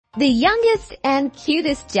The youngest and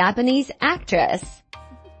cutest Japanese actress.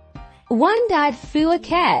 1.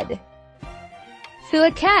 Fuaked.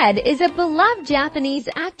 Fuaked is a beloved Japanese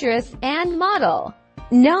actress and model,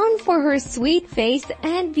 known for her sweet face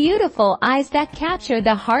and beautiful eyes that capture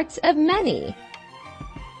the hearts of many.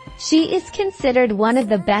 She is considered one of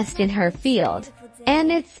the best in her field,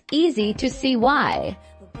 and it's easy to see why.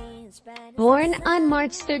 Born on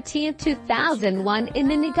March 13, 2001 in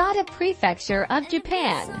the Niigata Prefecture of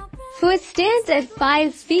Japan, Fu stands at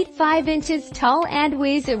 5 feet 5 inches tall and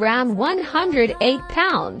weighs around 108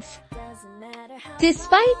 pounds.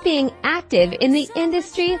 Despite being active in the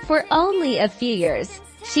industry for only a few years,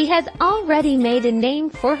 she has already made a name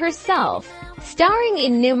for herself, starring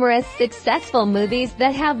in numerous successful movies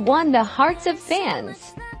that have won the hearts of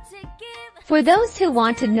fans. For those who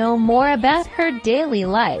want to know more about her daily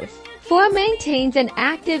life, Fu maintains an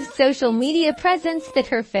active social media presence that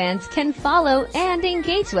her fans can follow and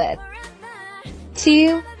engage with.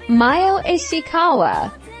 2. Mio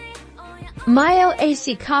Ishikawa. Mio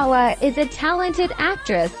Ishikawa is a talented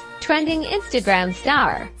actress, trending Instagram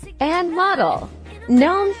star, and model,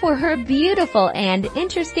 known for her beautiful and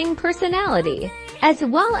interesting personality, as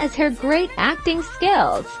well as her great acting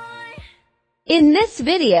skills. In this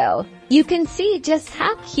video, you can see just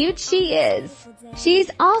how cute she is.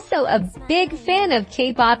 She's also a big fan of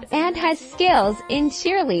K-pop and has skills in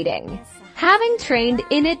cheerleading, having trained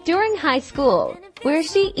in it during high school, where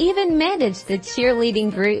she even managed the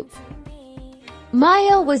cheerleading group.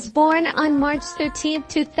 Mio was born on March 13,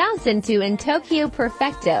 2002 in Tokyo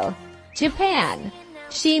Prefecture, Japan.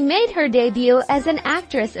 She made her debut as an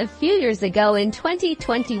actress a few years ago in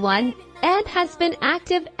 2021 and has been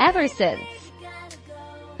active ever since.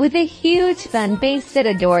 With a huge fan base that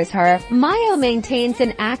adores her, Mio maintains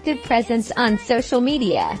an active presence on social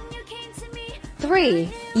media. 3.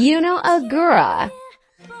 Yuno Agura.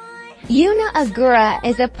 Yuno Agura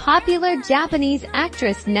is a popular Japanese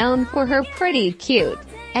actress known for her pretty, cute,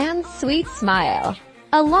 and sweet smile,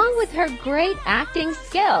 along with her great acting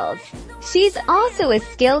skills. She's also a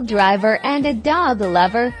skilled driver and a dog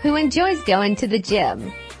lover who enjoys going to the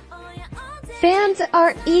gym. Fans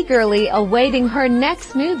are eagerly awaiting her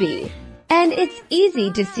next movie, and it's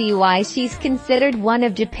easy to see why she's considered one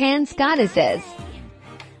of Japan's goddesses.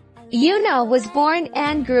 Yuno was born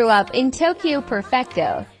and grew up in Tokyo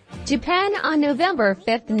Prefecture, Japan on November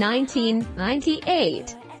 5,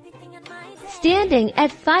 1998. Standing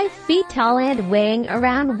at 5 feet tall and weighing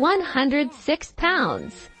around 106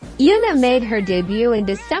 pounds, Yuno made her debut in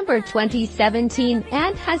December 2017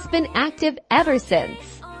 and has been active ever since.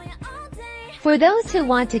 For those who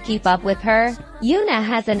want to keep up with her, Yuno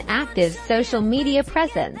has an active social media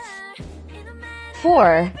presence.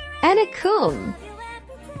 4. Enakum.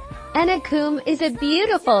 Enakum is a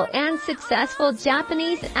beautiful and successful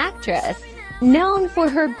Japanese actress, known for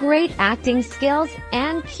her great acting skills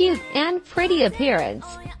and cute and pretty appearance.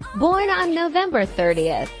 Born on November 30,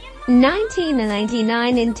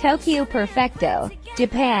 1999 in Tokyo Prefecture,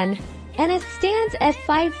 Japan, and it stands at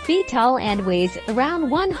 5 feet tall and weighs around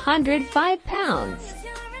 105 pounds.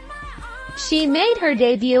 She made her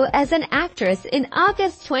debut as an actress in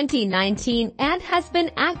August 2019 and has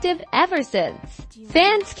been active ever since.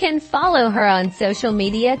 Fans can follow her on social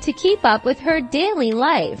media to keep up with her daily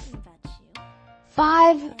life.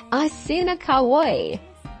 5. Asuna Kawai.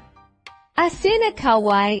 Asuna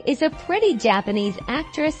Kawai is a pretty Japanese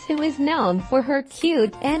actress who is known for her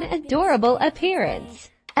cute and adorable appearance,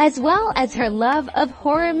 as well as her love of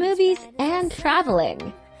horror movies and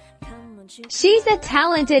traveling. She's a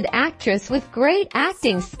talented actress with great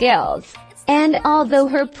acting skills, and although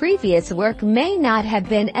her previous work may not have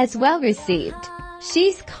been as well received,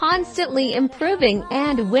 she's constantly improving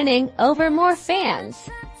and winning over more fans.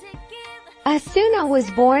 Asuna was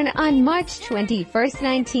born on March 21,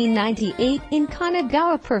 1998 in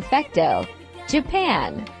Kanagawa Prefecture,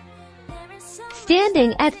 Japan.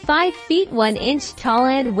 Standing at 5 feet 1 inch tall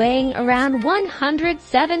and weighing around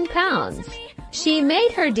 107 pounds. She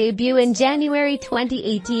made her debut in January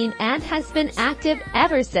 2018 and has been active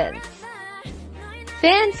ever since.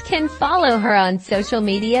 Fans can follow her on social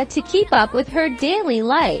media to keep up with her daily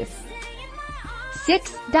life.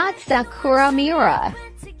 6. Sakura Miura.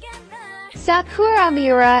 Sakura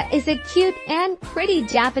Miura is a cute and pretty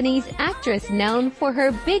Japanese actress known for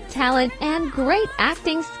her big talent and great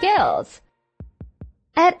acting skills.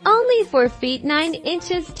 At only 4 feet 9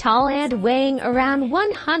 inches tall and weighing around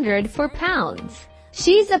 104 pounds,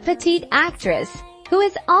 she's a petite actress who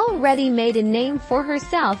has already made a name for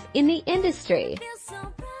herself in the industry.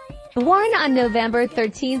 Born on November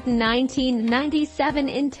 13, 1997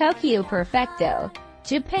 in Tokyo Prefecture,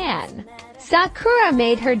 Japan, Sakura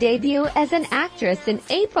made her debut as an actress in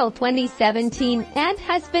April 2017 and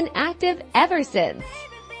has been active ever since.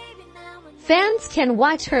 Fans can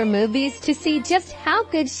watch her movies to see just how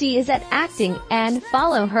good she is at acting and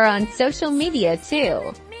follow her on social media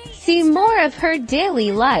too. See more of her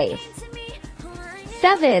daily life.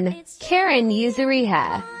 7. Karen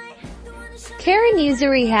Yuzuriha. Karen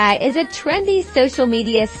Yuzuriha is a trendy social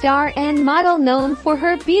media star and model known for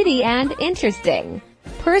her beauty and interesting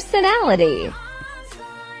personality.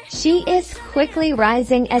 She is quickly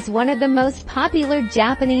rising as one of the most popular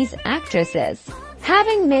Japanese actresses,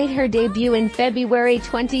 having made her debut in February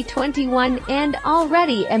 2021 and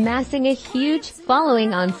already amassing a huge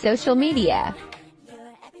following on social media.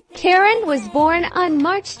 Karen was born on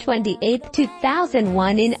March 28,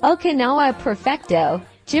 2001 in Okinawa Prefecture,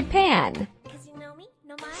 Japan.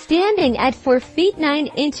 Standing at 4 feet 9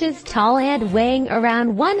 inches tall and weighing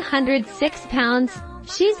around 106 pounds,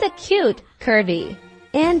 she's a cute, curvy,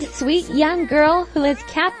 and sweet young girl who has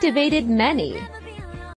captivated many.